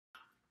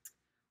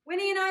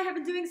Winnie and I have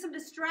been doing some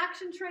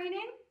distraction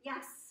training.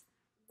 Yes.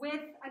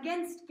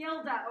 Against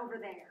Gilda over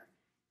there.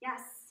 Yes.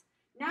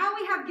 Now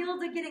we have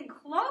Gilda getting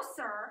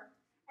closer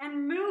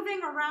and moving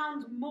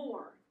around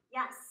more.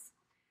 Yes.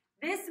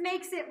 This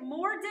makes it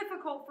more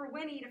difficult for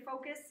Winnie to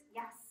focus,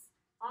 yes,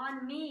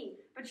 on me.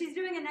 But she's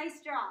doing a nice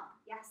job.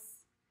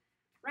 Yes.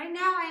 Right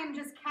now I am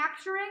just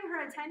capturing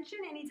her attention.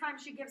 Anytime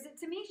she gives it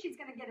to me, she's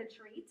going to get a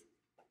treat.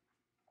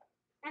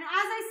 And as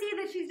I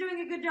see that she's doing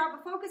a good job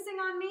of focusing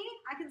on me,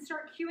 I can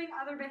start cueing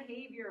other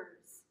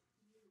behaviors.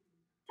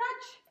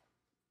 Touch.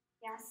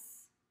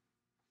 Yes.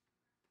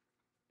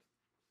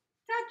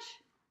 Touch.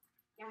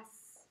 Yes.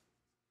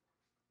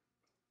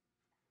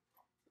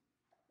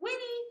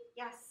 Winnie.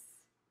 Yes.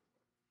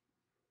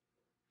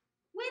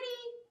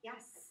 Winnie.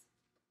 Yes.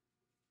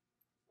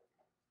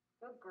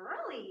 Good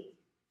girly.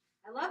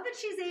 I love that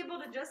she's able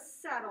to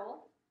just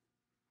settle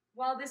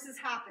while this is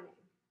happening.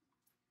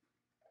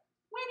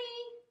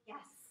 Winnie.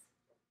 Yes.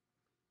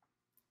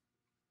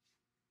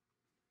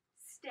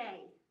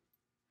 Stay.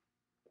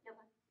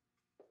 Gilda.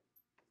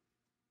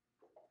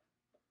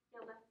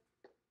 Gilda.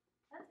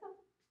 Let's go.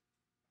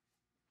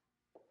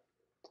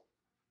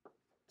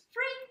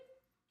 Free.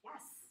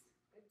 Yes.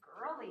 Good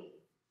girly.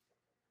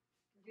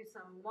 Do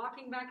some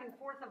walking back and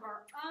forth of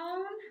our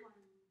own.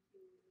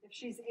 If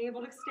she's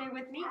able to stay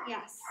with me,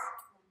 yes.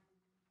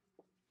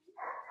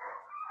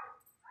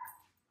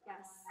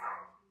 Yes.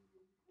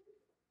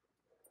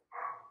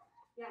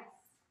 Yes.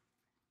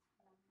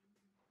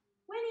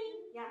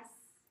 Winnie, yes.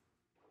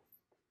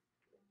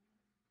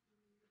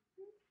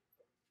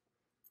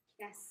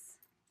 Yes.